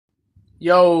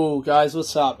Yo, guys,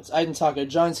 what's up? It's Aiden Tucker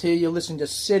Jones here. You're listening to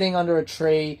Sitting Under a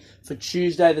Tree for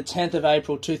Tuesday, the 10th of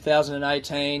April,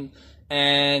 2018.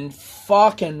 And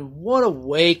fucking, what a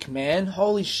week, man.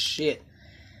 Holy shit.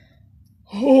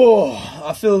 Oh,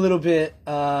 I feel a little bit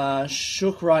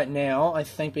shook right now, I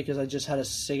think because I just had a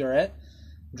cigarette,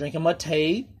 drinking my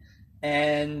tea,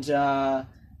 and man,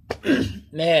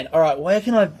 alright, where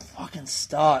can I fucking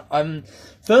start?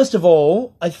 First of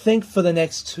all, I think for the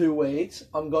next 2 weeks,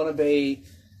 I'm gonna be,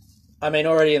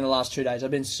 already in the last 2 days,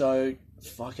 I've been so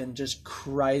fucking just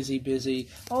crazy busy.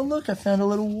 Oh look, I found a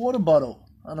little water bottle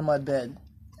under my bed.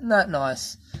 Isn't that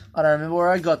nice? I don't remember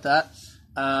where I got that.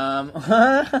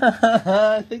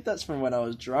 I think that's from when I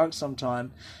was drunk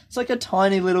sometime. It's like a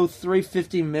tiny little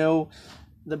 350ml.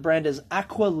 The brand is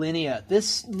Aqualinea.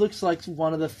 This looks like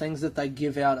one of the things that they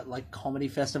give out at like comedy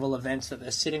festival events, that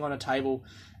they're sitting on a table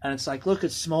and it's like, look,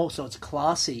 it's small, so it's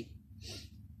classy.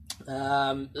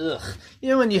 Ugh. You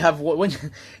know when you have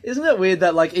isn't it weird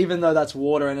that like even though that's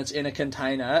water and it's in a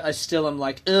container, I still am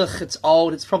like, ugh, it's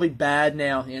old, it's probably bad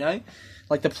now, you know?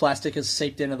 Like the plastic has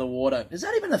seeped into the water. Is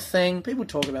that even a thing? People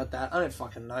talk about that. I don't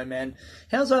fucking know, man.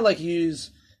 How's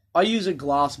I use a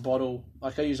glass bottle,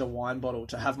 like I use a wine bottle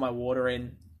to have my water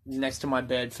in next to my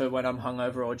bed for when I'm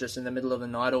hungover or just in the middle of the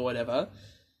night or whatever.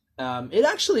 What am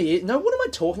I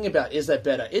talking about? Is that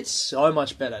better? It's so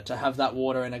much better to have that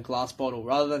water in a glass bottle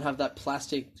rather than have that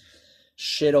plastic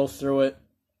shit all through it.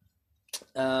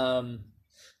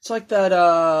 It's like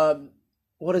that,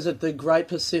 what is it? The Great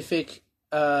Pacific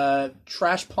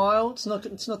trash pile. It's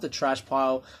not the trash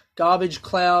pile. Garbage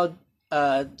cloud,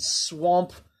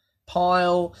 swamp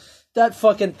pile. That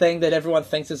fucking thing that everyone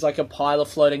thinks is like a pile of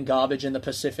floating garbage in the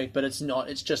Pacific, but it's not.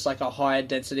 It's just like a higher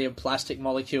density of plastic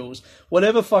molecules.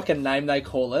 Whatever fucking name they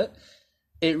call it,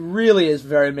 it really is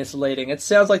very misleading. It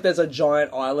sounds like there's a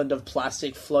giant island of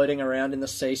plastic floating around in the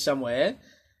sea somewhere.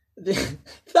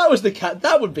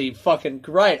 That would be fucking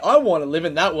great. I want to live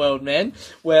in that world, man,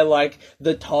 where like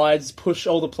the tides push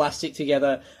all the plastic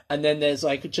together and then there's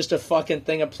like just a fucking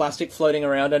thing of plastic floating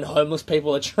around and homeless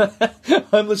people are trying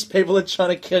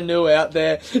to canoe out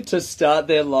there to start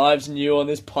their lives new on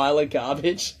this pile of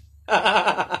garbage.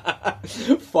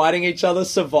 Fighting each other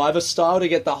survivor style to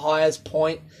get the highest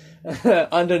point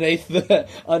underneath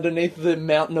the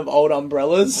mountain of old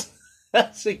umbrellas.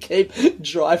 To keep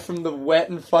dry from the wet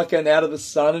and fucking out of the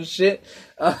sun and shit.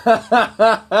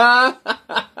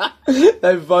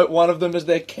 They vote one of them as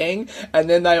their king, and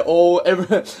then they all,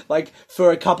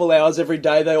 for a couple hours every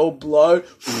day, they all blow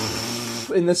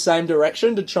in the same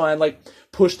direction to try and, like,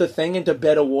 push the thing into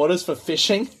better waters for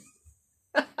fishing.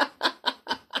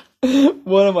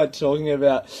 What am I talking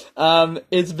about?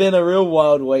 It's been a real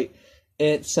wild week.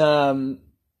 It's,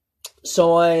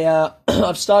 So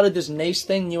I've started this NEIS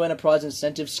thing, New Enterprise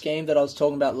Incentive Scheme, that I was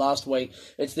talking about last week.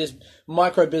 It's this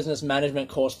micro business management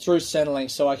course through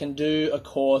Centrelink, so I can do a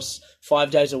course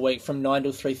 5 days a week from 9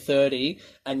 till 3:30,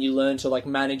 and you learn to like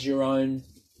manage your own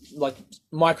like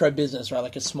micro business, right?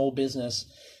 Like a small business.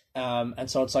 And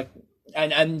so it's like,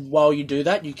 and while you do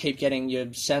that, you keep getting your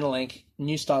Centrelink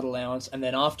New Start allowance, and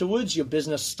then afterwards your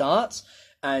business starts,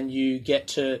 and you get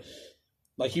to.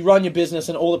 Like, you run your business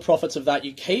and all the profits of that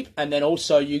you keep, and then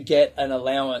also you get an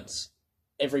allowance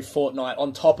every fortnight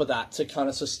on top of that to kind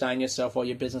of sustain yourself while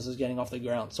your business is getting off the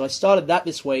ground. So I started that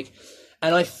this week,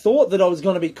 and I thought that I was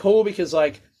going to be cool because,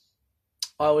 like,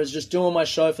 I was just doing my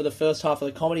show for the first half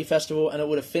of the comedy festival, and it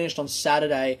would have finished on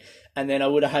Saturday, and then I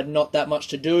would have had not that much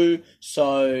to do,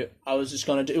 so I was just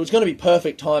going to do... It was going to be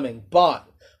perfect timing, but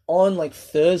on, like,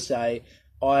 Thursday...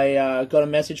 I got a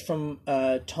message from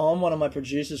Tom, one of my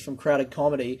producers from Crowded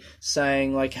Comedy,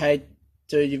 saying like, "Hey,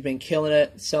 dude, you've been killing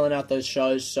it, selling out those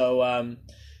shows. So,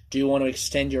 do you want to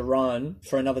extend your run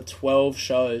for another 12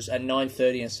 shows at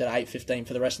 9:30 instead of 8:15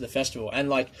 for the rest of the festival?" And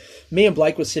like, me and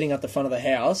Blake were sitting at the front of the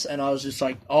house, and I was just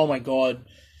like, "Oh my god!"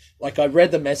 Like, I read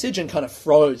the message and kind of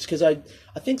froze because I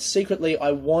think secretly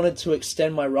I wanted to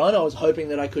extend my run. I was hoping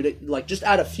that I could like just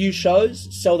add a few shows,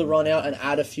 sell the run out, and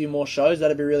add a few more shows.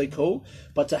 That'd be really cool.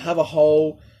 But to have a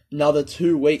whole another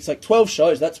 2 weeks, like 12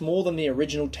 shows, that's more than the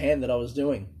original 10 that I was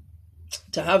doing.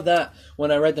 To have that,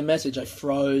 when I read the message, I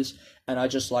froze and I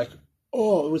just like,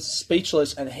 oh, it was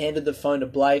speechless, and handed the phone to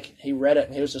Blake. He read it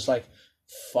and he was just like,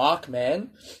 fuck,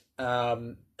 man.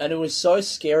 And it was so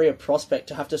scary a prospect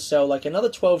to have to sell like another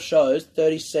 12 shows,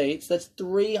 30 seats. That's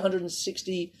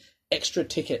 360 extra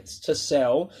tickets to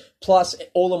sell. Plus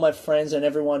all of my friends and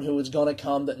everyone who was going to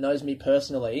come that knows me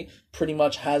personally pretty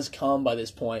much has come by this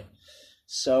point.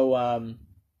 So I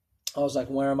was like,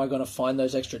 where am I going to find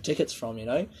those extra tickets from, you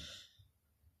know?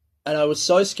 And I was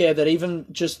so scared that even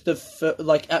just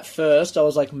at first I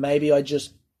was like, maybe I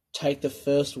just take the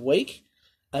first week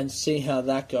and see how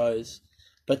that goes.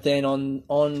 But then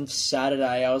on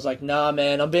Saturday, I was like, nah,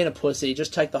 man, I'm being a pussy.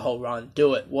 Just take the whole run.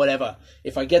 Do it. Whatever.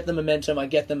 If I get the momentum, I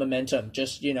get the momentum.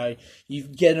 Just, you know, you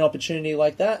get an opportunity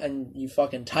like that and you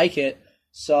fucking take it.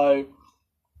 So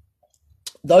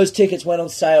those tickets went on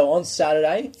sale on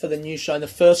Saturday for the new show. And the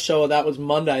first show of that was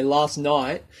Monday, last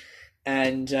night.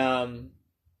 And I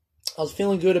was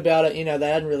feeling good about it. You know, they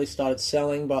hadn't really started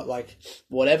selling, but like,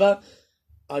 whatever.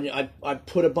 I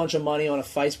put a bunch of money on a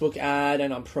Facebook ad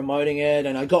and I'm promoting it,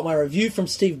 and I got my review from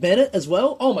Steve Bennett as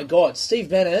well. Oh my God, Steve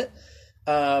Bennett,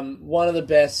 one of the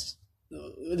best,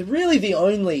 really the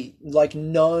only like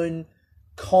known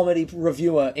comedy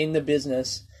reviewer in the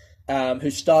business, who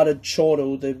started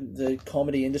Chortle, the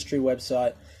comedy industry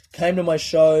website, came to my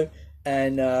show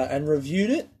and reviewed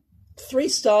it. 3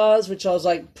 stars, which I was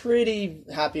like pretty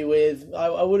happy with.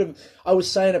 I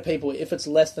was saying to people, if it's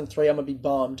less than 3, I'm gonna be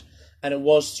bummed. And it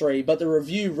was 3, but the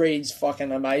review reads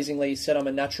fucking amazingly. He said I'm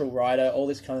a natural writer, all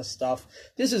this kind of stuff.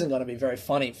 This isn't going to be very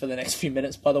funny for the next few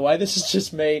minutes, by the way. This is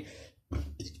just me.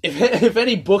 If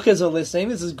any bookers are listening,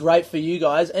 this is great for you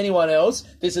guys. Anyone else,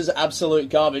 this is absolute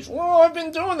garbage. Well, I've been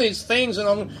doing these things and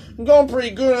I'm going pretty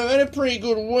good. I've had a pretty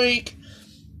good week.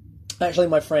 Actually,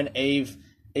 my friend Eve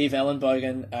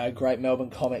Ellenbogen, a great Melbourne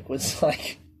comic, was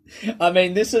like... I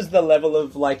mean, this is the level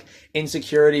of, like,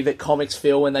 insecurity that comics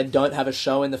feel when they don't have a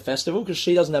show in the festival, because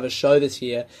she doesn't have a show this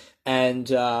year, and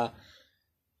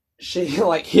she,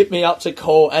 like, hit me up to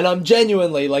call, and I'm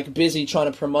genuinely, like, busy trying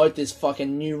to promote this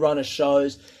fucking new run of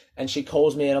shows, and she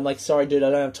calls me, and I'm like, sorry, dude,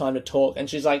 I don't have time to talk, and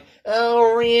she's like,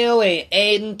 oh, really,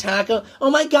 Aiden Taco?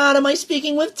 Oh my God, am I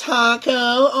speaking with Taco?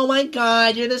 Oh my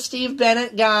God, you're the Steve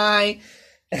Bennett guy.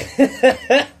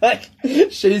 Like,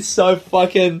 she's so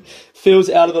fucking...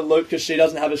 feels out of the loop because she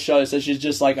doesn't have a show, so she's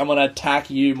just like, I'm gonna attack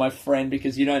you, my friend,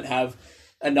 because you don't have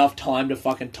enough time to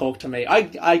fucking talk to me.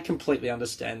 I completely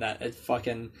understand that. It's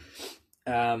fucking...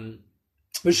 But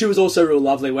she was also real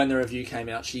lovely when the review came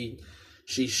out. She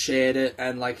shared it,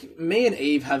 and like, me and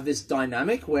Eve have this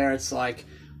dynamic where it's like,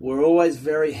 we're always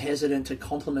very hesitant to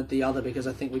compliment the other because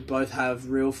I think we both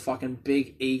have real fucking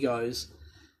big egos.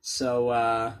 So,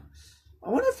 I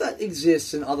wonder if that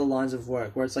exists in other lines of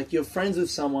work, where it's like you're friends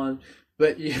with someone,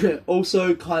 but you're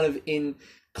also kind of in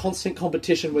constant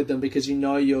competition with them because you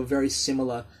know you're very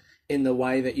similar in the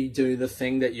way that you do the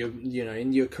thing that you know,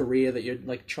 in your career that you're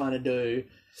like trying to do.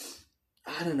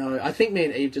 I don't know. I think me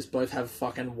and Eve just both have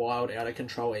fucking wild, out of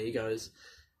control egos.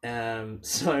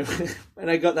 So when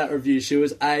I got that review, she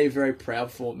was A, very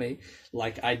proud for me.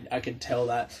 Like I could tell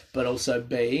that, but also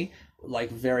B,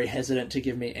 like very hesitant to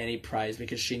give me any praise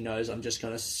because she knows I'm just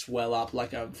going to swell up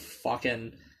like a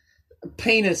fucking...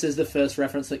 Penis is the first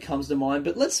reference that comes to mind,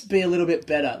 but let's be a little bit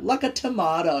better. Like a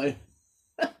tomato.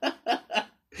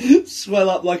 Swell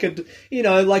up like a, you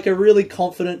know, like a really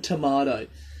confident tomato.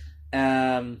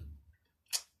 About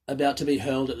to be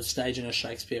hurled at the stage in a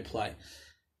Shakespeare play.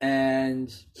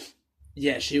 And...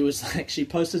 yeah, she was like, she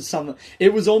posted some,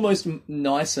 it was almost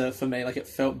nicer for me, like it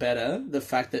felt better, the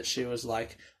fact that she was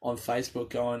like on Facebook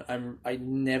going, I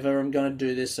never am going to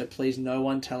do this, so please no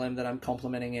one tell him that I'm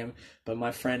complimenting him, but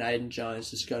my friend Aiden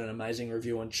Jones just got an amazing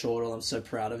review on Chortle, I'm so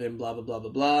proud of him, blah, blah, blah, blah,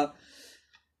 blah.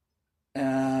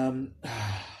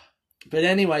 But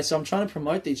anyway, so I'm trying to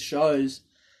promote these shows,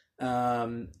 to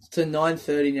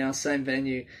 9:30 now, same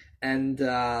venue. And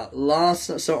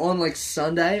so on like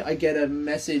Sunday, I get a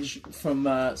message from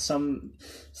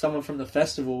someone from the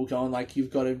festival going like,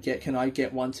 you've got to can I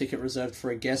get 1 ticket reserved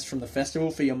for a guest from the festival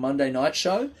for your Monday night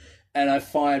show? And I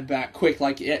fired back quick,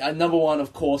 like, number 1,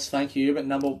 of course, thank you, but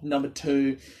number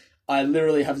 2, I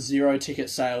literally have 0 ticket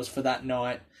sales for that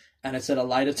night, and it's at a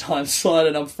later time slot,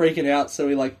 and I'm freaking out. So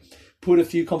we like put a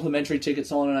few complimentary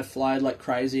tickets on, and I flyed like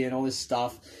crazy and all this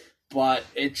stuff, but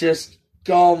it just...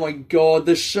 oh my God,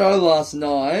 the show last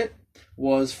night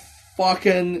was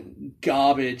fucking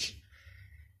garbage.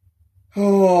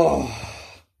 Oh,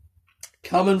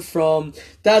 coming from,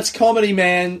 that's comedy,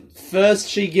 man. First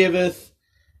she giveth,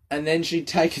 and then she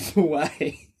taketh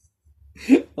away.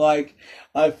 Like,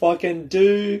 I fucking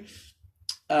do,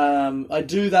 I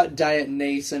do that day at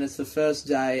Nice, and it's the first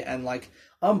day, and like,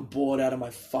 I'm bored out of my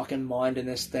fucking mind in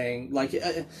this thing. Like,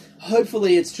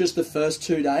 hopefully it's just the first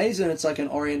 2 days and it's like an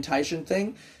orientation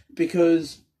thing,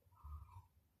 because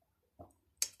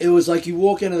it was like you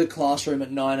walk into the classroom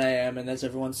at 9 a.m. and there's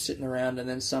everyone sitting around, and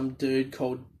then some dude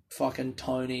called fucking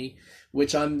Tony,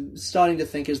 which I'm starting to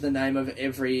think is the name of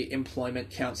every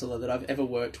employment counsellor that I've ever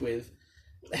worked with.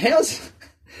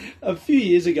 A few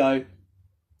years ago,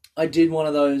 I did one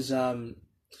of those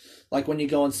like when you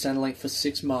go on Centrelink for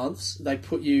 6 months, they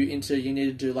put you into, you need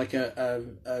to do like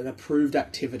an approved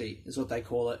activity is what they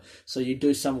call it. So you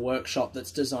do some workshop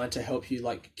that's designed to help you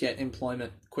like get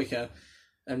employment quicker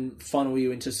and funnel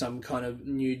you into some kind of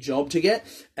new job to get.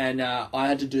 And I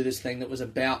had to do this thing that was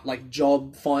about like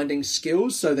job finding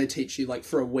skills. So they teach you like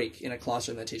for a week in a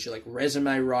classroom, they teach you like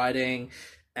resume writing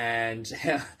and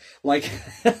how, like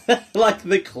like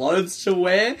the clothes to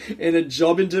wear in a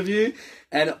job interview.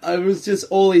 And it was just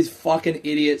all these fucking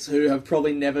idiots who have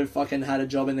probably never fucking had a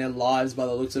job in their lives by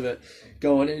the looks of it,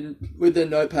 going in with their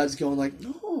notepads going like,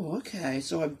 oh, okay,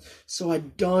 so I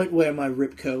don't wear my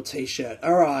Rip Curl t-shirt.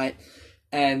 All right.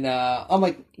 And I'm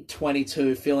like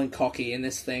 22, feeling cocky in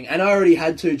this thing. And I already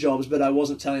had 2 jobs, but I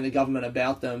wasn't telling the government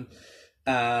about them.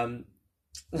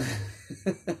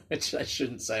 Which I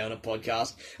shouldn't say on a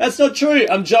podcast. That's not true.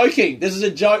 I'm joking. This is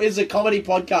a joke. It's a comedy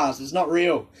podcast. It's not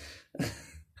real.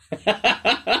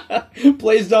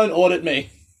 Please don't audit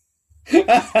me.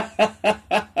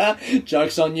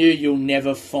 Joke's on you. You'll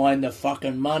never find the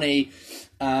fucking money.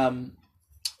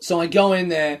 So I go in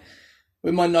there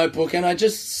with my notebook, and I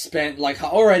just spent like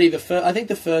already I think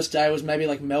the first day was maybe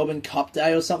like Melbourne Cup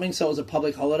Day or something, so it was a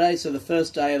public holiday. So the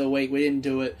first day of the week we didn't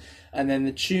do it, and then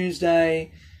the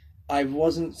Tuesday I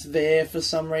wasn't there for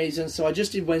some reason, so I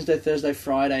just did Wednesday, Thursday,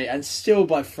 Friday, and still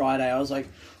by Friday I was like,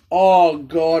 oh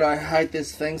god, I hate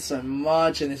this thing so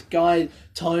much. And this guy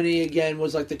Tony again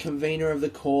was like the convener of the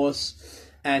course.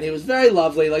 And he was very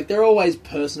lovely. Like, they're always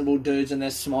personable dudes, and they're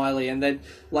smiley, and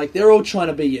they're all trying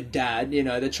to be your dad, you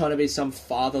know. They're trying to be some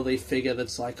fatherly figure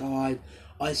that's like, oh,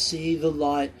 I see the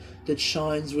light that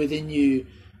shines within you,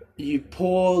 you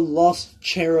poor lost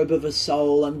cherub of a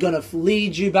soul. I'm gonna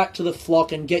lead you back to the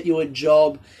flock and get you a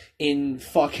job in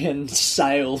fucking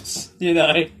sales, you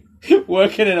know,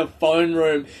 working in a phone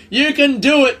room. You can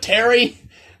do it, Terry!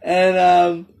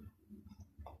 And,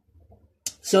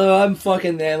 so I'm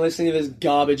fucking there listening to this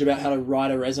garbage about how to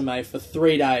write a resume for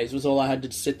 3 days was all I had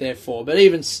to sit there for. But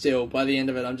even still, by the end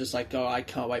of it, I'm just like, oh, I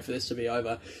can't wait for this to be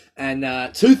over. And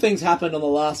 2 things happened on the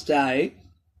last day,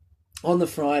 on the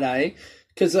Friday,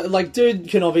 because, like, dude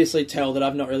can obviously tell that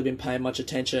I've not really been paying much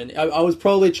attention. I was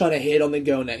probably trying to hit on the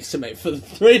girl next to me for the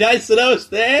 3 days that I was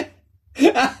there.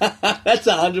 That's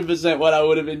 100% what I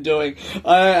would have been doing.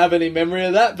 I don't have any memory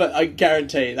of that, but I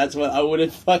guarantee that's what I would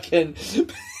have fucking...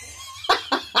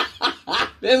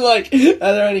 Then, like, are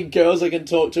there any girls I can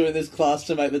talk to in this class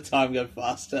to make the time go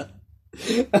faster?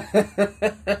 And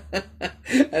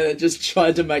then just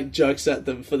tried to make jokes at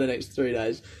them for the next 3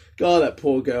 days. God, that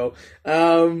poor girl.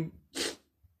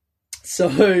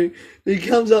 So he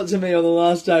comes up to me on the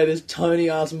last day, this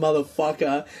Tony-ass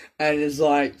motherfucker, and is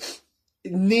like,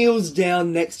 kneels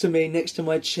down next to me, next to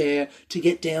my chair, to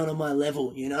get down on my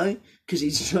level, you know? Because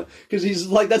he's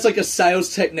like, that's like a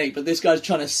sales technique, but this guy's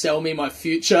trying to sell me my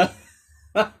future.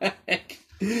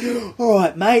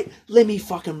 Alright, mate, let me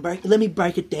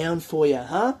break it down for you,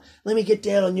 huh? Let me get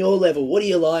down on your level. What do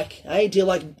you like? Hey, do you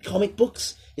like comic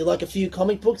books? You like a few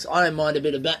comic books? I don't mind a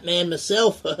bit of Batman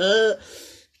myself.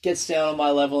 Gets down on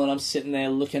my level, and I'm sitting there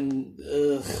looking,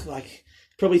 like,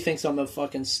 probably thinks I'm a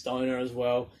fucking stoner as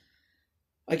well.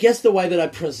 I guess the way that I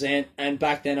present, and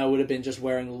back then I would have been just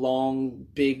wearing long,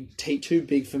 big, too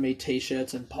big for me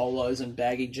t-shirts and polos and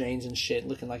baggy jeans and shit,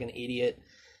 looking like an idiot.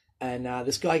 And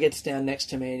this guy gets down next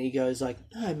to me and he goes like,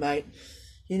 hey, mate,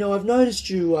 you know, I've noticed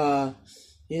you,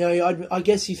 you know, I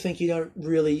guess you think you don't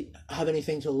really have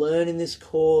anything to learn in this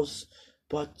course,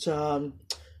 but,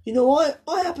 you know,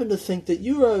 I happen to think that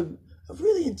you're a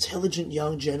really intelligent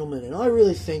young gentleman, and I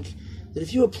really think that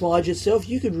if you applied yourself,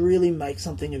 you could really make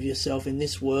something of yourself in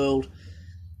this world.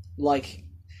 Like,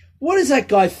 what is that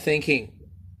guy thinking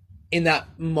in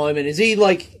that moment? Is he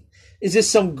like... Is this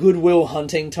some Goodwill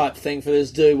Hunting type thing for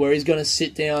this dude where he's going to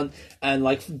sit down and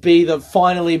like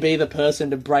finally be the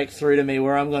person to break through to me,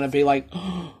 where I'm going to be like,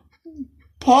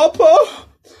 Papa,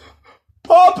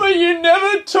 you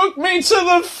never took me to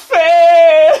the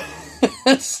fair.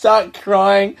 Start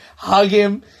crying, hug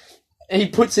him. He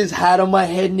puts his hat on my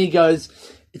head and he goes,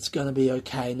 it's going to be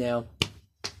okay now.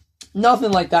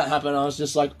 Nothing like that happened. I was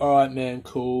just like, all right, man,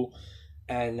 cool.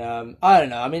 And I don't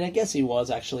know. I mean, I guess he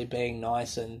was actually being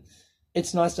nice, and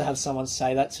it's nice to have someone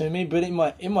say that to me, but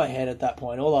in my head at that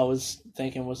point, all I was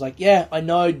thinking was like, yeah, I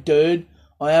know, dude.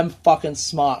 I am fucking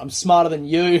smart. I'm smarter than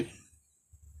you.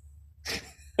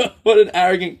 What an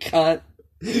arrogant cunt.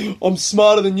 I'm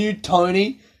smarter than you,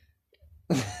 Tony.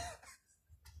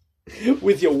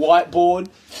 With your whiteboard.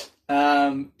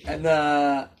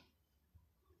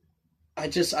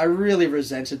 I really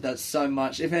resented that so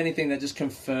much. If anything, that just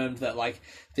confirmed that, like,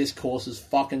 this course is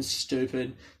fucking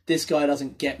stupid. This guy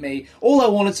doesn't get me. All I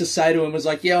wanted to say to him was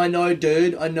like, yeah, I know,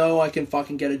 dude. I know I can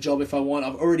fucking get a job if I want.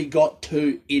 I've already got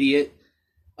two, idiot.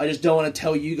 I just don't want to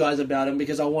tell you guys about him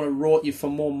because I want to rort you for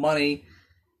more money.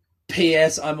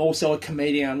 P.S. I'm also a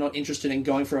comedian. I'm not interested in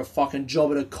going for a fucking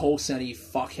job at a call center, you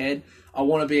fuckhead. I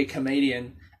want to be a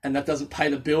comedian, and that doesn't pay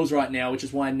the bills right now, which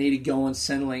is why I need to go on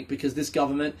Centrelink, because this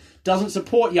government doesn't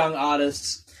support young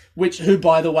artists, who,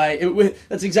 by the way,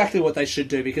 that's exactly what they should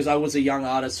do, because I was a young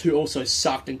artist who also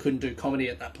sucked and couldn't do comedy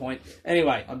at that point.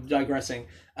 Anyway, I'm digressing.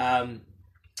 That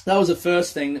was the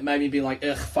first thing that made me be like,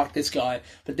 ugh, fuck this guy.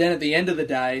 But then at the end of the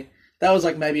day, that was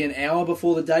like maybe an hour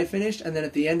before the day finished, and then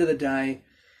at the end of the day,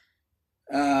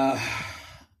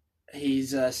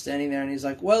 he's standing there and he's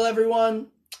like, well, everyone,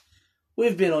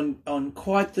 we've been on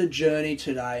quite the journey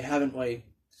today, haven't we?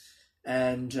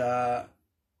 And,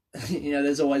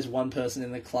 there's always one person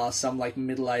in the class, some like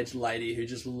middle-aged lady who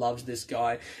just loves this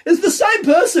guy. It's the same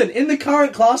person in the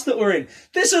current class that we're in.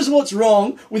 This is what's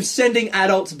wrong with sending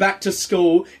adults back to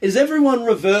school, is everyone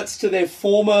reverts to their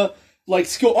former, like,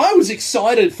 school. I was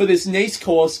excited for this niece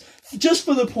course just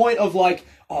for the point of like,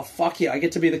 oh, fuck yeah, I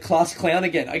get to be the class clown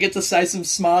again. I get to say some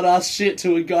smart-ass shit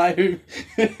to a guy who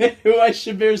I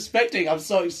should be respecting. I'm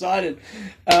so excited.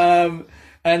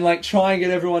 And, like, try and get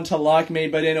everyone to like me,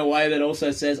 but in a way that also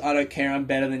says, I don't care, I'm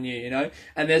better than you, you know?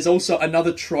 And there's also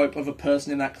another trope of a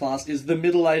person in that class is the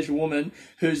middle-aged woman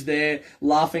who's there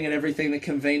laughing at everything the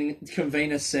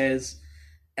convener says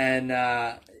and,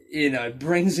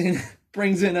 brings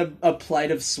in a plate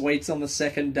of sweets on the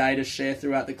second day to share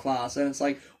throughout the class. And it's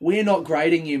like, we're not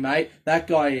grading you, mate. That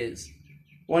guy is.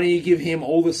 Why don't you give him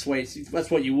all the sweets? That's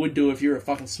what you would do if you're a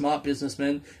fucking smart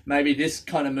businessman. Maybe this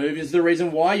kind of move is the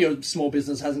reason why your small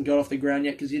business hasn't got off the ground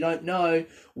yet, because you don't know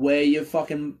where your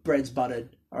fucking bread's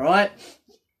buttered. All right?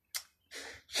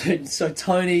 So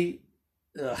Tony...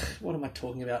 what am I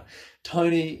talking about?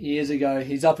 Tony, years ago,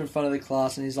 he's up in front of the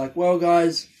class and he's like, well,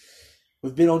 guys...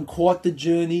 we've been on quite the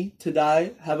journey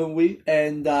today, haven't we?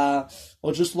 And I'd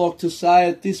just like to say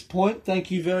at this point, thank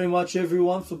you very much,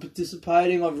 everyone, for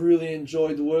participating. I've really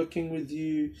enjoyed working with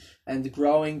you and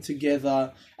growing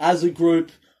together as a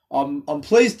group. I'm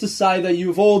pleased to say that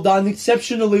you've all done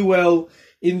exceptionally well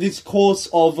in this course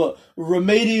of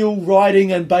remedial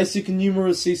writing and basic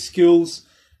numeracy skills.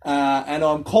 And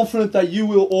I'm confident that you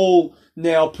will all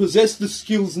now possess the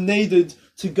skills needed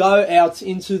to go out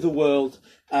into the world.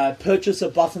 Purchase a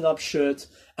button-up shirt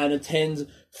and attend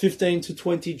 15 to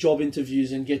 20 job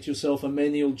interviews and get yourself a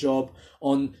menial job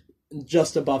on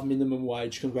just above minimum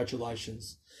wage.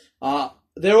 Congratulations.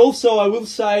 There also, I will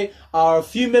say, are a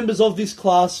few members of this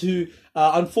class who,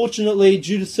 unfortunately,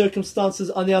 due to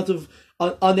circumstances outside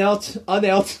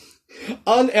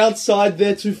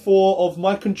theretofore of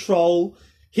my control,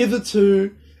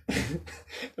 hitherto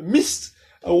missed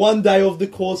one day of the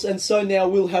course, and so now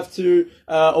we'll have to,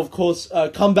 of course,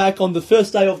 come back on the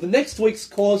first day of the next week's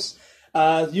course.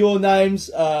 Your names,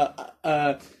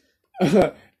 Anthony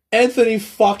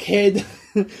Fuckhead,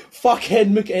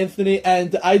 Fuckhead McAnthony,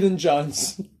 and Aidan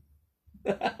Jones.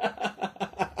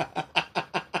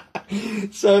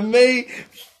 So me,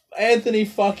 Anthony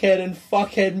Fuckhead, and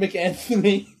Fuckhead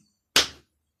McAnthony.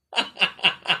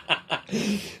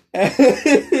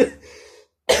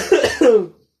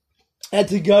 Had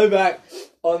to go back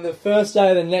on the first day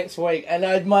of the next week,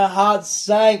 and my heart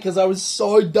sank because I was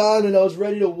so done and I was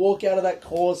ready to walk out of that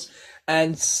course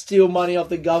and steal money off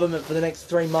the government for the next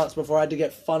 3 months before I had to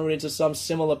get funneled into some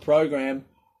similar program.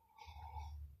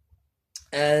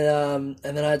 And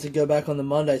then I had to go back on the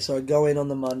Monday, so I go in on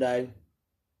the Monday,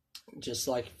 just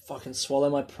like fucking swallow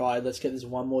my pride, let's get this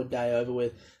one more day over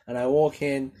with, and I walk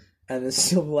in, and there's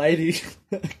some lady,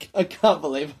 I can't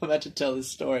believe I'm about to tell this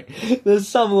story. There's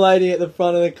some lady at the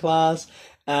front of the class,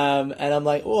 and I'm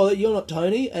like, oh, you're not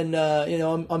Tony? And,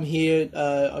 I'm here,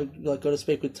 I got to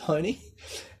speak with Tony.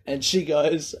 And she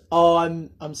goes, oh,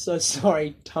 I'm so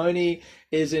sorry. Tony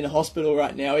is in hospital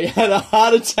right now. He had a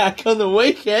heart attack on the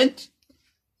weekend.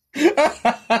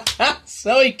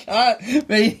 So he can't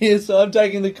be here, so I'm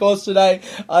taking the course today.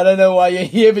 I don't know why you're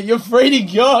here, but you're free to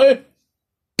go.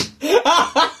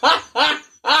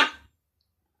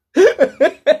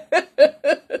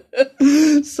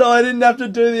 So I didn't have to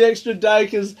do the extra day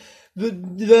because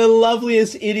the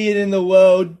loveliest idiot in the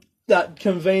world, that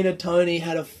convener Tony,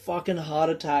 had a fucking heart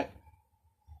attack.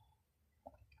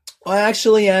 I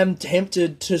actually am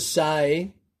tempted to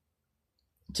say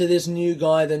to this new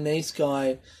guy, the niece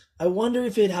guy, I wonder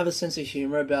if he'd have a sense of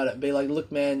humor about it and be like,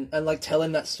 look, man, and like tell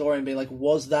him that story and be like,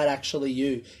 was that actually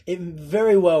you? It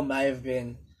very well may have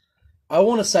been. I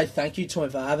want to say thank you to him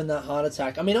for having that heart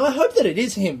attack. I mean, I hope that it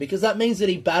is him, because that means that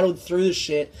he battled through the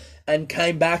shit and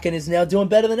came back and is now doing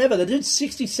better than ever. The dude's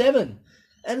 67.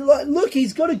 And look,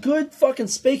 he's got a good fucking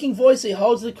speaking voice. He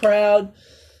holds the crowd.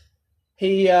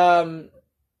 He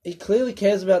clearly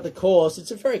cares about the course. It's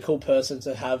a very cool person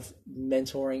to have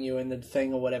mentoring you in the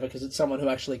thing or whatever, because it's someone who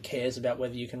actually cares about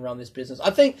whether you can run this business. I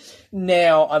think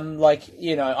now I'm like,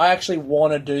 I actually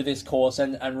want to do this course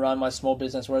and run my small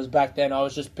business, whereas back then I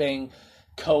was just being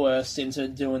coerced into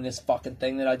doing this fucking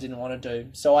thing that I didn't want to do.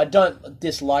 So I don't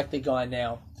dislike the guy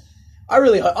now. I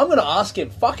really hope. I'm going to ask him.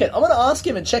 Fuck it. I'm going to ask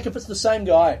him and check if it's the same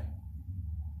guy.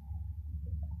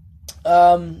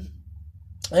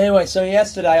 Anyway, so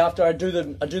yesterday after I do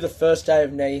the first day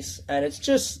of Nice, and it's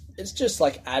just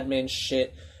like admin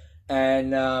shit,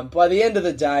 and by the end of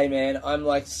the day, man, I'm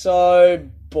like so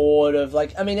bored of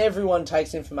everyone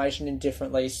takes information in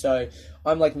differently, so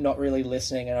I'm like not really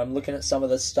listening, and I'm looking at some of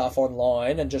the stuff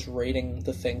online and just reading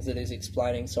the things that he's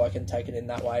explaining so I can take it in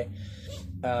that way.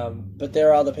 But there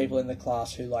are other people in the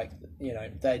class who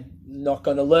they're not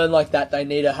going to learn like that. They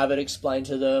need to have it explained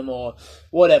to them or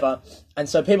whatever. And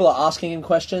so people are asking him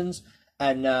questions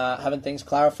and having things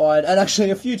clarified. And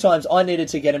actually a few times I needed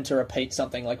to get him to repeat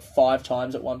something like 5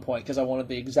 times at one point because I wanted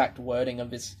the exact wording of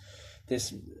this.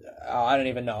 I don't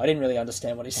even know. I didn't really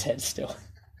understand what he said still.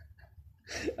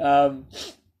 But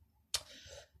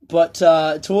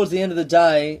towards the end of the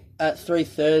day at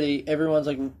 3:30, everyone's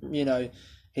like,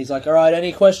 he's like, all right,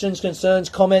 any questions, concerns,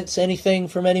 comments, anything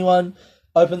from anyone?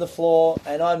 Open the floor.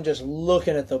 And I'm just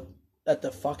looking at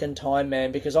the fucking time,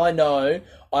 man, because I know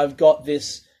I've got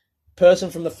this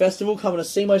person from the festival coming to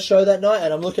see my show that night,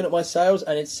 and I'm looking at my sales,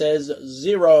 and it says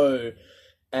 0.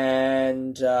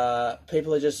 And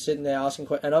people are just sitting there asking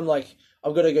questions. And I'm like,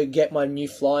 I've got to go get my new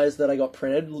flyers that I got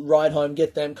printed, ride home,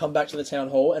 get them, come back to the town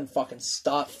hall, and fucking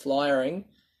start flyering.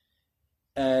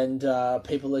 And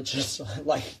people are just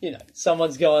like,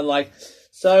 someone's going like,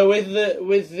 so with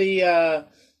the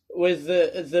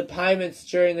payments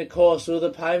during the course, will the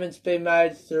payments be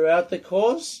made throughout the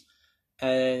course?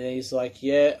 And he's like,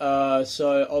 yeah.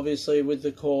 So obviously with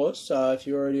the course, if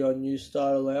you're already on New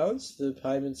Start allowance, the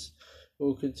payments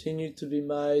will continue to be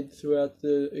made throughout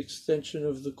the extension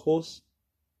of the course.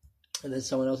 And then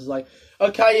someone else is like,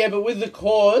 okay, yeah, but with the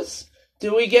course,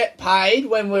 do we get paid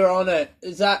when we're on it?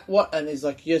 Is that what? And he's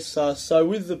like, yes, sir. So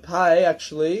with the pay,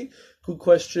 actually, good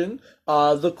question.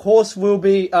 The course will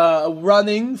be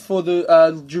running for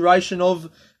the duration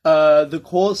of the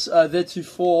course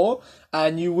theretofore,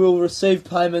 and you will receive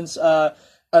payments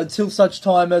until such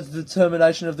time as the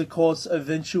termination of the course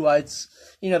eventuates.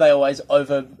 They always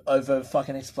over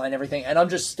fucking explain everything. And I'm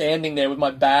just standing there with my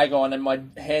bag on and my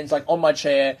hands like on my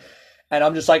chair. And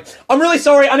I'm just like, I'm really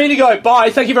sorry, I need to go.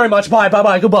 Bye, thank you very much. Bye,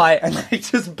 goodbye. And I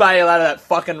just bail out of that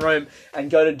fucking room and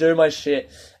go to do my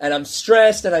shit. And I'm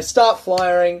stressed and I start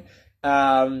flying.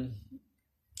 That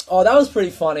was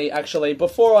pretty funny, actually.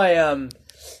 Before I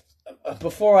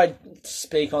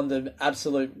speak on the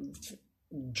absolute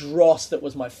dross that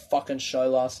was my fucking show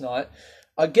last night,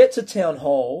 I get to town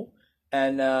hall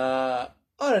and I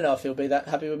don't know if he'll be that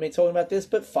happy with me talking about this,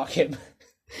 but fuck him.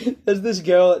 There's this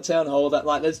girl at town hall that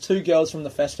there's 2 girls from the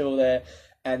festival there,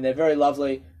 and they're very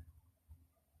lovely.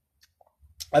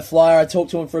 I fly her, I talk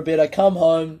to him for a bit, I come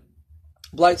home,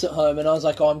 Blake's at home, and I was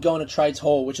like, I'm going to Trades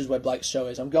Hall, which is where Blake's show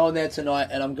is. I'm going there tonight,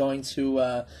 and I'm going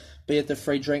to be at the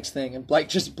free drinks thing. And Blake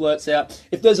just blurts out,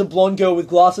 if there's a blonde girl with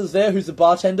glasses there who's the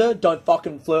bartender, don't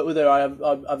fucking flirt with her. I have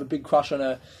a big crush on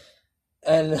her.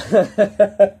 And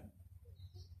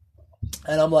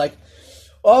and I'm like,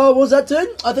 oh, what was that,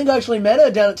 dude? I think I actually met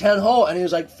her down at town hall. And he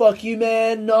was like, fuck you,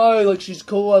 man. No, she's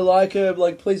cool. I like her.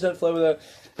 Please don't flirt with her.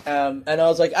 And I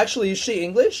was like, actually, is she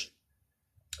English?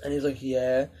 And he was like,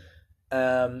 yeah.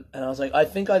 And I was like, I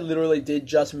think I literally did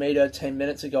just meet her 10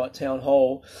 minutes ago at town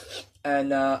hall.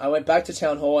 And I went back to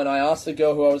town hall and I asked the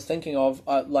girl who I was thinking of,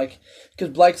 because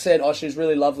Blake said, oh, she's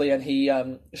really lovely.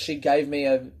 And she gave me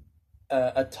a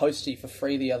toastie for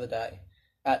free the other day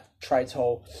at Trades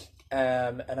Hall.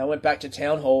 And I went back to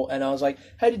town hall and I was like,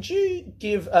 hey, did you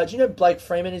give, do you know Blake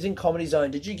Freeman is in Comedy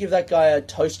Zone? Did you give that guy a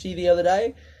toastie the other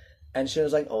day? And she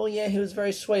was like, oh yeah, he was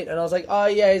very sweet. And I was like, oh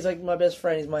yeah, he's like my best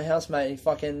friend. He's my housemate.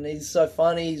 He's so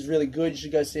funny. He's really good. You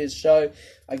should go see his show.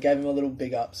 I gave him a little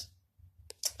big ups.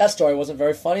 That story wasn't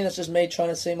very funny. That's just me trying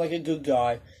to seem like a good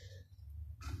guy.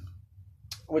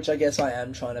 Which I guess I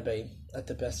am trying to be at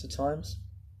the best of times.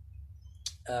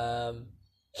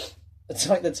 It's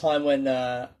like the time when,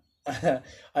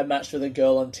 I matched with a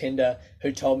girl on Tinder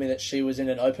who told me that she was in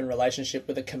an open relationship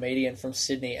with a comedian from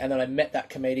Sydney, and then I met that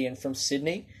comedian from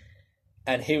Sydney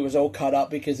and he was all cut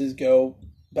up because his girl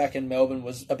back in Melbourne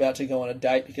was about to go on a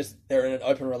date because they're in an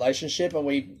open relationship, and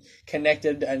we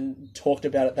connected and talked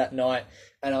about it that night.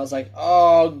 And I was like,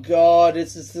 oh God,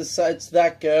 it's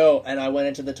that girl. And I went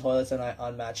into the toilets and I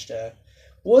unmatched her.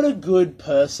 What a good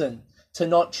person to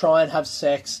not try and have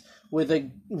sex with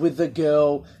the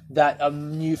girl that a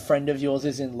new friend of yours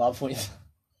is in love with.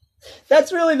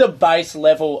 That's really the base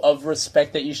level of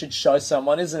respect that you should show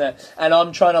someone, isn't it? And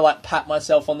I'm trying to like pat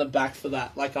myself on the back for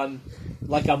that, like I'm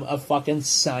a fucking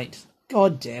saint.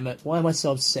 God damn it! Why am I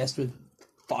so obsessed with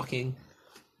fucking?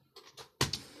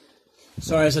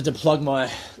 Sorry, I just had to plug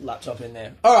my laptop in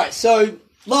there. All right, so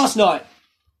last night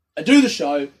I do the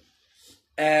show,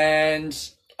 and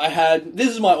I had, this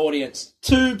is my audience,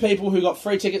 2 people who got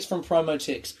free tickets from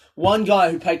Promotix, 1 guy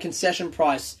who paid concession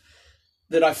price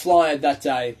that I flyed that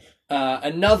day,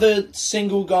 another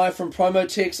single guy from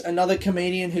Promotix, another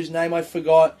comedian whose name I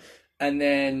forgot, and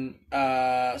then,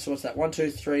 so what's that, 1,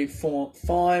 2, 3, 4,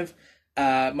 5,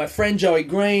 my friend Joey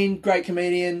Green, great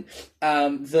comedian,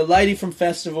 the lady from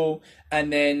Festival,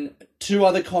 and then 2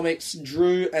 other comics,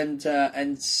 Drew and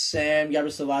Sam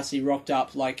Gabriel Selassie, rocked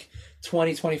up like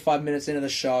 20, 25 minutes into the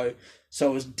show. So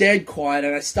it was dead quiet,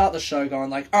 and I start the show going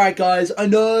like, all right, guys, I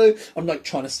know. I'm like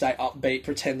trying to stay upbeat,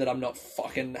 pretend that I'm not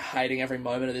fucking hating every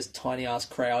moment of this tiny-ass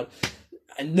crowd,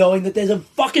 and knowing that there's a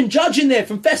fucking judge in there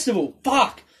from Festival.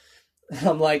 Fuck! And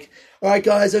I'm like, all right,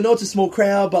 guys, I know it's a small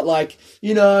crowd, but, like,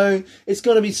 you know, it's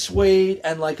going to be sweet,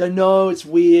 and, like, I know it's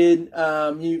weird.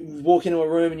 You walk into a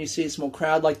room and you see a small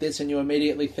crowd like this and you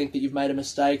immediately think that you've made a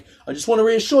mistake. I just want to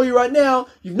reassure you right now,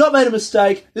 you've not made a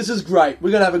mistake. This is great.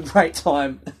 We're going to have a great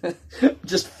time.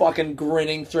 Just fucking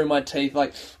grinning through my teeth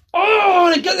like, oh, I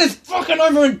want to get this fucking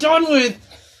over and done with.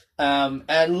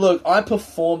 And look, I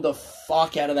performed the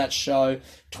fuck out of that show.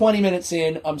 20 minutes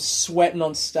in, I'm sweating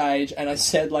on stage, and I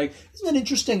said, like, isn't it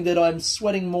interesting that I'm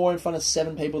sweating more in front of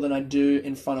 7 people than I do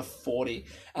in front of 40?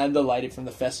 And the lady from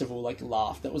the festival, like,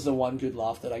 laughed. That was the one good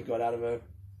laugh that I got out of her.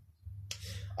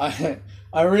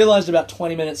 I realised about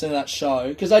 20 minutes into that show,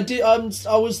 because I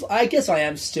guess I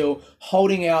am still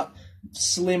holding out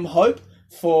slim hope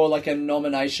for, like, a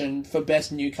nomination for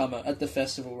Best Newcomer at the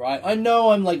festival, right? I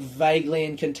know I'm, like, vaguely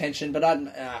in contention, but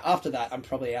after that, I'm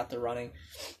probably out the running.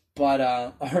 But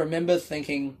I remember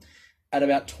thinking at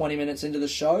about 20 minutes into the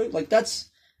show, like, that's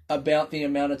about the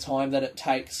amount of time that it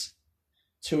takes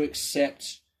to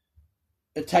accept...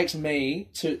 It takes me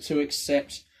to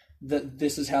accept that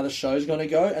this is how the show's going to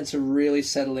go, and to really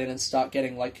settle in and start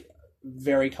getting, like,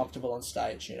 very comfortable on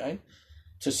stage, you know?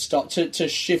 To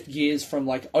shift gears from,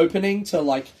 like, opening to,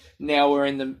 like, now we're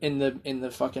in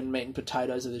the fucking meat and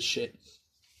potatoes of this shit.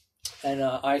 And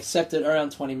I accepted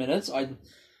around 20 minutes.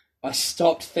 I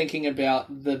stopped thinking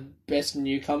about the best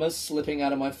newcomers slipping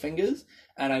out of my fingers,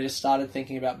 and I just started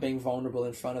thinking about being vulnerable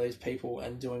in front of these people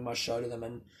and doing my show to them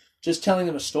and just telling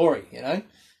them a story, you know?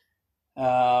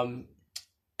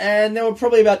 And there were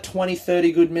probably about 20,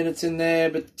 30 good minutes in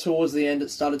there, but towards the end it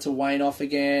started to wane off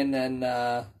again, and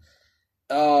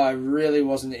I really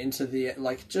wasn't into the,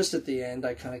 like, just at the end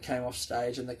I kind of came off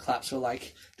stage and the claps were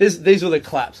like, these were the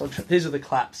claps, these are the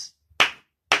claps.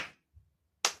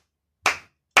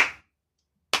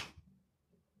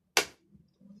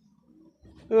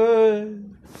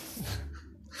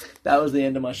 That was the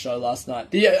end of my show last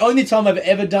night. The only time I've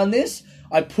ever done this,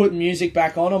 I put music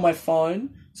back on my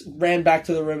phone, ran back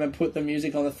to the room and put the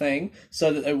music on the thing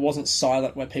so that it wasn't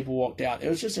silent when people walked out. It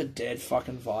was just a dead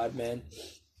fucking vibe, man.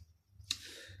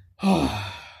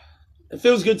 It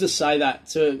feels good to say that,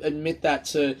 to admit that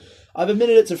to... I've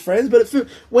admitted it to friends, but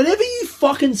whenever you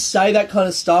fucking say that kind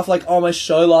of stuff, like, oh, my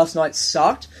show last night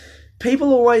sucked,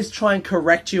 people always try and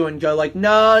correct you and go like,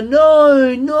 no,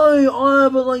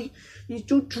 but like, you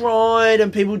still tried,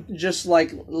 and people just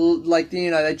like,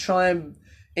 you know, they try and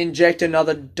inject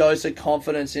another dose of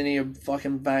confidence into your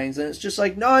fucking veins, and it's just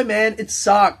like, no, man, it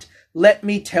sucked. Let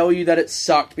me tell you that it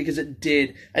sucked, because it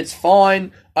did. It's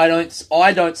fine. I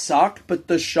don't suck, but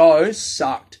the show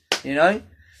sucked, you know?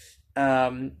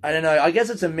 I don't know. I guess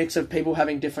it's a mix of people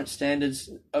having different standards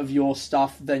of your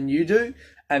stuff than you do,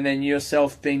 and then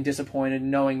yourself being disappointed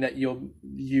knowing that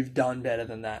you've done better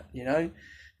than that, you know?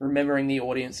 Remembering the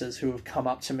audiences who have come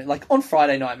up to me. Like, on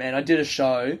Friday night, man, I did a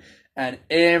show, and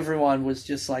everyone was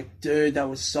just like, dude, that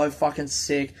was so fucking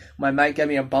sick. My mate gave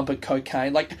me a bump of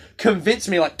cocaine, like, convinced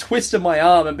me, like, twisted my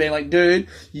arm and being like, dude,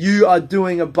 you are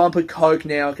doing a bump of coke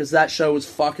now because that show was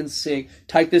fucking sick.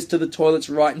 Take this to the toilets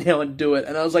right now and do it.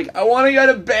 And I was like, I want to go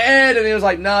to bed. And he was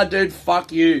like, nah, dude,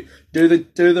 fuck you. Do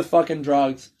the fucking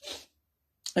drugs.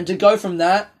 And to go from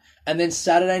that, and then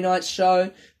Saturday night's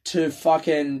show, to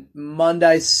fucking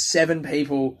Monday, 7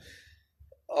 people.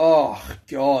 Oh,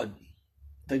 God.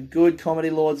 the good comedy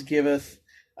lords giveth,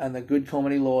 and the good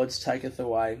comedy lords taketh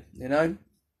away. You know?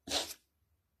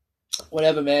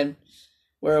 Whatever, man.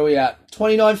 Where are we at?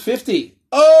 29.50.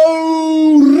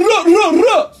 Oh!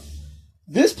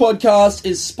 This podcast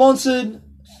is sponsored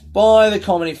by the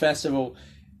Comedy Festival.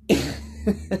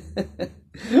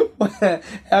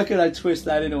 How could I twist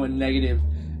that into a negative?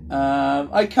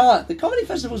 I can't. The Comedy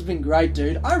Festival's been great,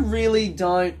 dude.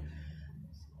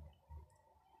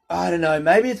 I don't know.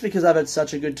 Maybe it's because I've had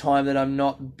such a good time that I'm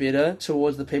not bitter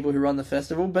towards the people who run the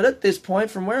festival. But at this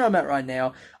point, from where I'm at right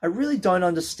now, I really don't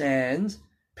understand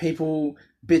people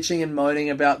bitching and moaning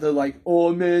about the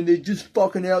oh man, they're just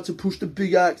fucking out to push the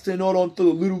big acts. They're not on for the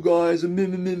little guys and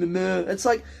meh. It's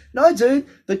like, no, dude.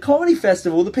 The Comedy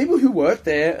Festival, the people who work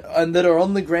there and that are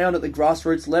on the ground at the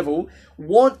grassroots level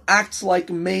want acts like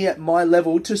me at my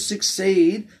level to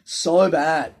succeed so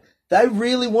bad. They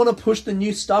really want to push the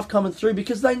new stuff coming through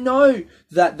because they know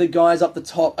that the guys up the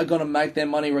top are going to make their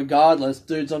money regardless.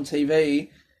 Dudes on TV,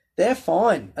 they're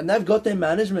fine. And they've got their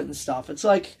management and stuff. It's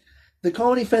like, the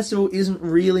Comedy Festival isn't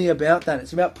really about that.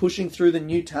 It's about pushing through the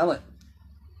new talent.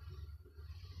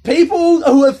 People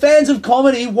who are fans of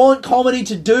comedy want comedy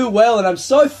to do well, and I'm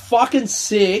so fucking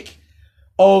sick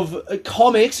of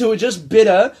comics who are just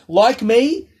bitter, like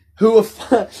me, who are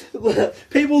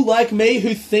people like me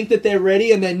who think that they're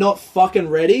ready and they're not fucking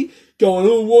ready, going,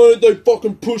 oh, why don't they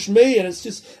fucking push me? And it's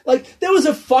just, there was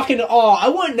a fucking, I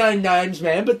won't name names,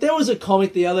 man, but there was a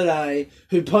comic the other day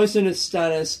who posted his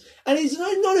status, and he's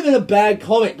not even a bad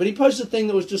comic, but he posted a thing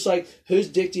that was just like, whose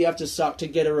dick do you have to suck to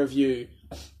get a review?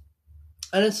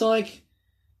 And it's like,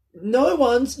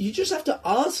 you just have to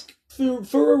ask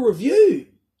for a review.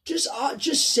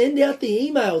 Just send out the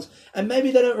emails, and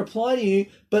maybe they don't reply to you,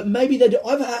 but maybe they do.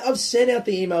 I've sent out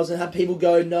the emails and had people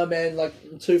go, no man,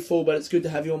 I'm too full, but it's good to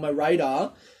have you on my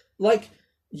radar.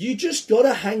 You just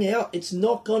gotta hang out. It's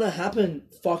not gonna happen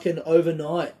fucking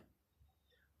overnight.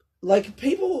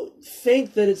 People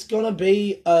think that it's gonna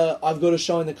be, I've got a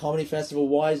show in the Comedy Festival,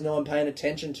 why is no one paying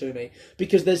attention to me?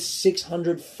 Because there's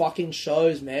 600 fucking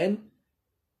shows, man.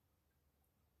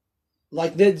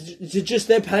 They're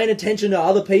paying attention to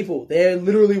other people. They're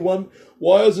literally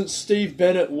why isn't Steve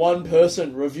Bennett one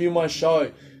person review my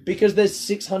show? Because there's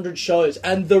 600 shows.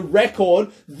 And the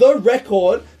record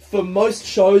for most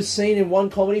shows seen in one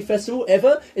comedy festival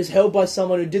ever is held by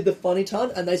someone who did the Funny Ton,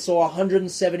 and they saw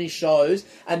 170 shows,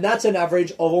 and that's an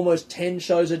average of almost 10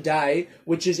 shows a day,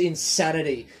 which is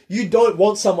insanity. You don't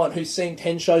want someone who's seeing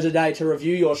 10 shows a day to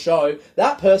review your show.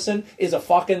 That person is a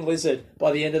fucking lizard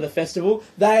by the end of the festival.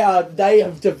 They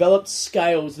have developed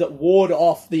scales that ward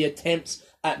off the attempts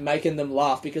at making them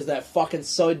laugh because they're fucking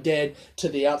so dead to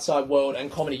the outside world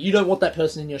and comedy. You don't want that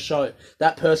person in your show.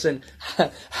 That person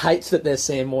hates that they're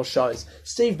seeing more shows.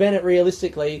 Steve Bennett,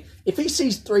 realistically, if he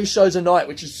sees 3 shows a night,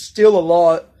 which is still a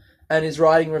lot, and is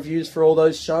writing reviews for all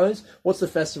those shows, what's the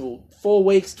festival? 4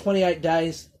 weeks, 28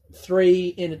 days,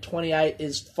 3 into 28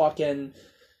 is fucking...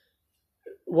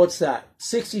 What's that?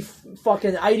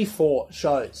 84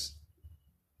 shows.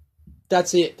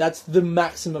 That's it. That's the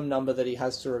maximum number that he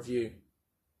has to review.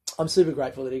 I'm super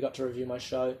grateful that he got to review my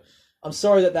show. I'm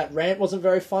sorry that rant wasn't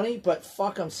very funny, but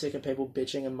fuck, I'm sick of people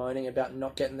bitching and moaning about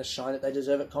not getting the shine that they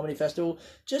deserve at Comedy Festival.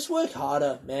 Just work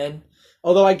harder, man.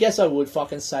 Although I guess I would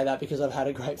fucking say that because I've had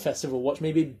a great festival. Watch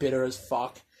me be bitter as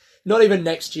fuck. Not even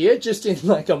next year, just in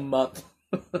a month.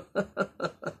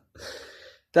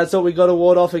 That's what we got to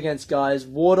ward off against, guys.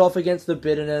 Ward off against the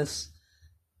bitterness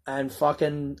and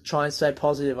fucking try and stay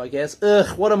positive, I guess.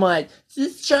 Ugh, what am I?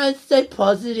 Just try and stay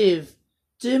positive.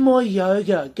 Do more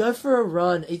yoga. Go for a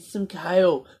run. Eat some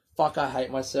kale. Fuck, I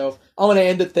hate myself. I want to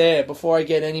end it there before I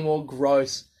get any more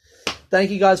gross.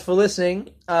 Thank you guys for listening.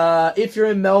 If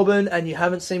you're in Melbourne and you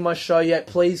haven't seen my show yet,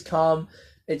 please come.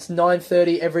 It's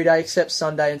 9:30 every day except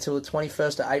Sunday until the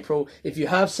 21st of April. If you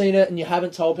have seen it and you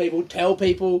haven't told people, tell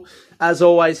people. As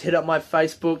always, hit up my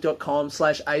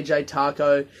facebook.com/AJ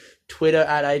Taco, Twitter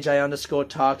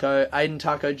 @AJ_Taco, Aiden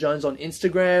Taco Jones on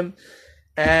Instagram.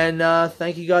 And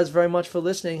thank you guys very much for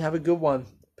listening. Have a good one.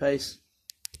 Peace.